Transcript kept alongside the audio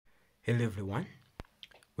Hello everyone,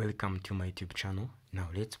 welcome to my YouTube channel. Now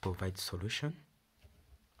let's provide solution.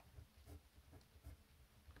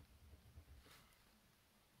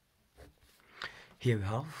 Here we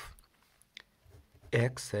have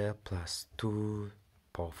x plus 2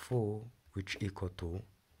 power 4 which equal to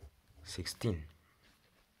 16.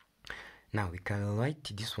 Now we can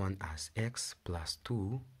write this one as x plus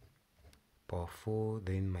 2 power 4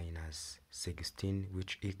 then minus 16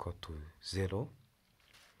 which equal to 0.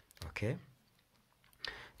 Okay,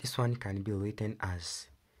 this one can be written as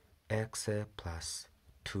x plus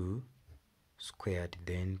 2 squared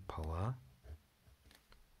then power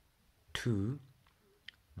 2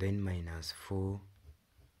 then minus 4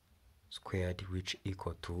 squared which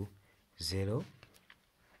equal to 0.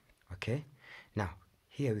 Okay, now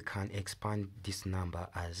here we can expand this number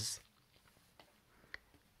as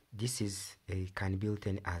this is can be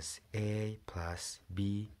written as a plus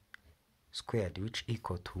b squared which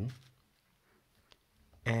equal to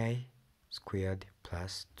a squared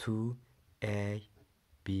plus 2ab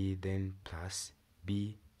then plus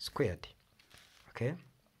b squared. Okay,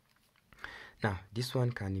 now this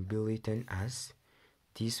one can be written as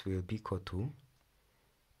this will be equal to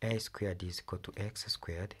a squared is equal to x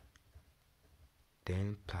squared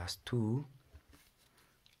then plus 2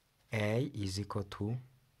 a is equal to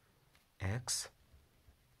x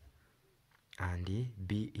and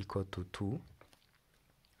b equal to 2.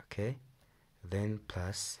 Okay, then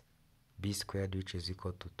plus b squared which is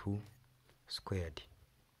equal to 2 squared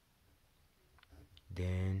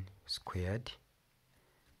then squared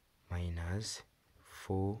minus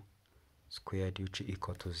 4 squared which is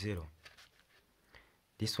equal to 0.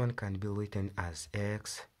 This one can be written as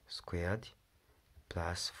x squared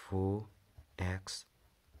plus 4x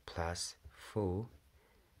plus 4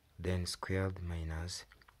 then squared minus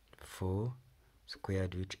 4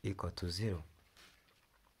 squared which equal to 0.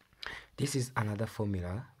 This is another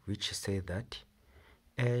formula which says that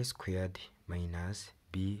a squared minus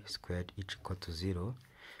b squared is equal to 0.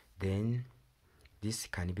 Then this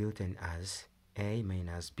can be written as a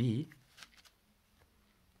minus b,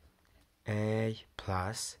 a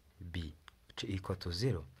plus b which is equal to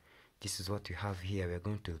 0. This is what we have here. We are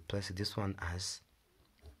going to replace this one as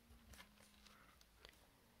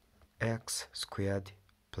x squared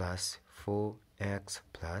plus 4x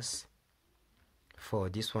plus 4,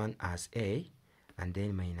 this one as a, and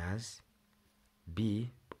then minus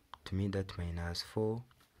b, to mean that minus 4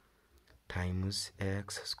 times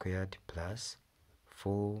x squared plus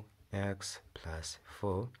 4x plus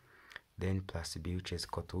 4 then plus b which is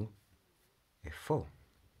equal to 4.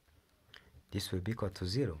 This will be equal to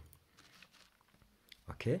 0.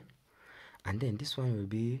 Okay, and then this one will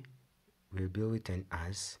be written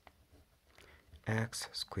as x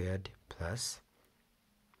squared plus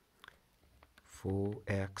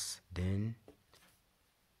 4x then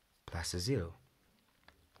plus 0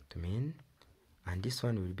 to mean, and this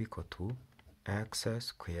one will be equal to x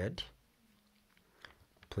squared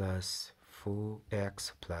plus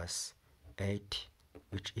 4x plus 8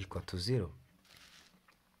 which equal to 0.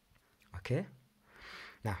 Okay,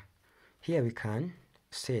 now here we can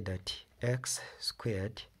say that x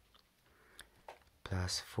squared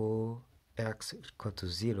plus 4x equal to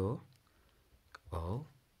 0, or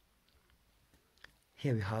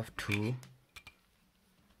here we have two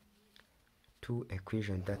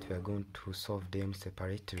equations that we are going to solve them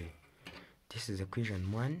separately. This is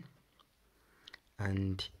equation 1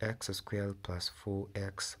 and x squared plus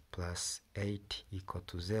 4x plus 8 equal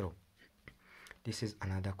to 0. This is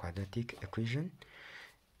another quadratic equation.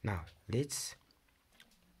 Now let's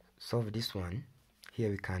solve this one. Here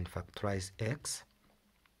we can factorize x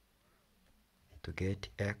to get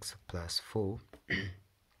x plus 4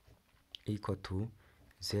 equal to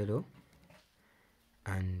 0,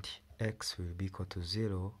 and x will be equal to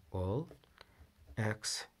 0, or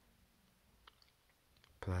x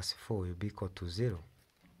plus 4 will be equal to 0.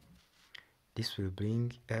 This will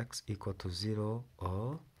bring x equal to 0,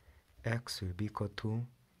 or x will be equal to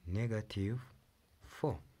negative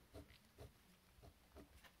 4.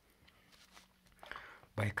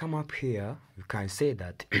 By come up here, you can say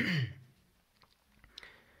that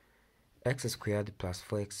x squared plus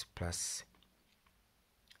 4x plus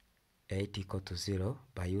 8 equal to 0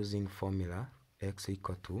 by using formula x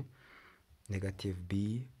equal to negative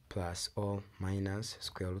b plus or minus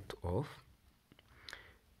square root of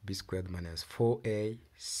b squared minus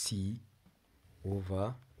 4ac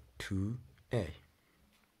over 2a.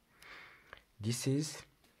 This is,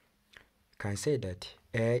 you can say that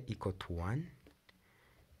a equal to 1,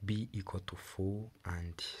 b equal to 4,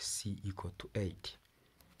 and c equal to 8.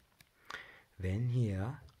 Then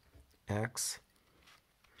here x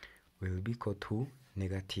will be equal to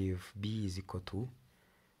negative b is equal to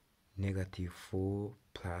negative 4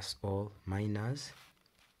 plus all minus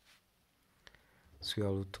square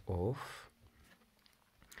root of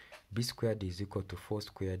b squared is equal to 4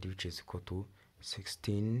 squared, which is equal to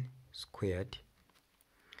 16 squared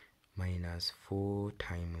minus 4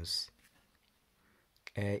 times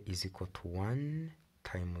a is equal to 1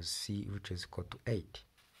 times c, which is equal to 8.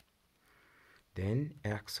 Then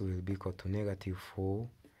x will be equal to negative 4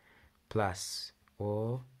 plus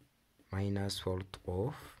or minus root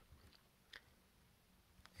of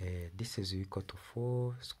this is equal to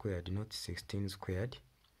 4 squared, not 16 squared.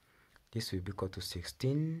 This will be equal to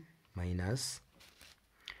 16 minus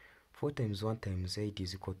 4 times 1 times 8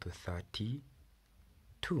 is equal to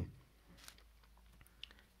 32.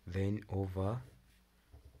 Then over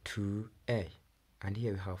 2a, and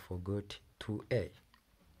here we have forgot 2a.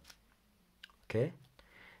 Okay,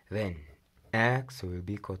 then x will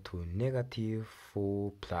be equal to negative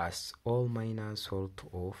 4 plus all minus root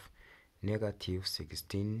of negative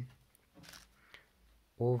 16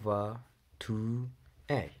 over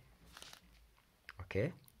 2a.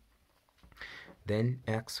 Okay, then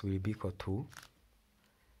x will be equal to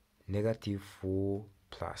negative 4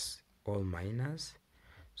 plus all minus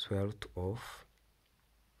square root of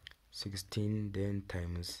 16 then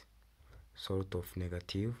times square root of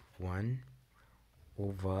negative 1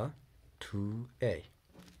 over 2a.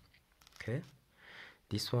 Okay,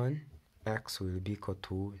 this one x will be equal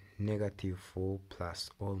to negative 4 plus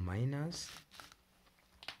all minus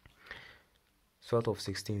square root of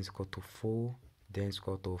 16 is equal to 4, then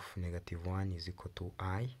square root of negative 1 is equal to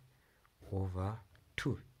I over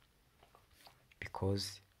 2,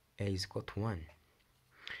 because a is equal to 1.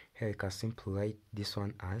 Here you can simply write this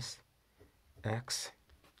one as x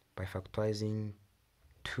by factorizing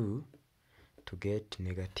 2 to get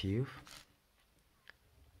negative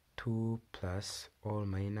 2 plus all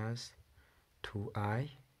minus 2i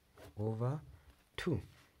over 2.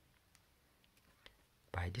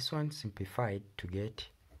 By this one simplified to get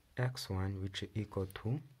x1, which is equal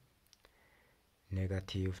to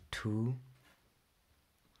negative 2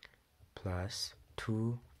 plus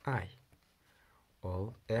 2i,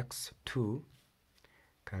 or x2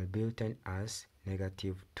 can be written as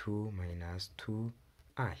negative 2 minus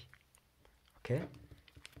 2i. Okay,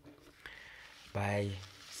 by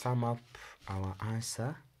sum up our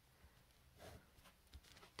answer,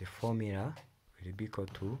 the formula will be equal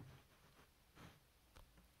to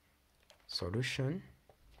solution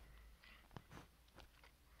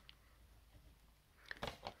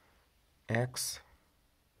x1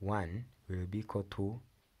 will be equal to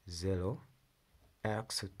 0,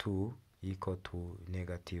 x2 equal to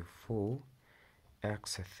negative 4,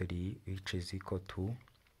 x3 which is equal to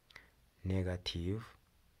negative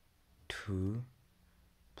 2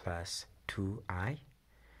 plus 2i,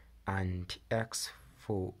 and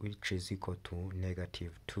x4 which is equal to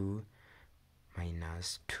negative 2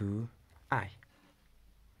 minus 2i.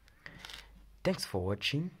 Thanks for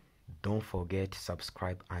watching. Don't forget to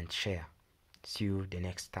subscribe and share. See you the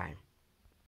next time.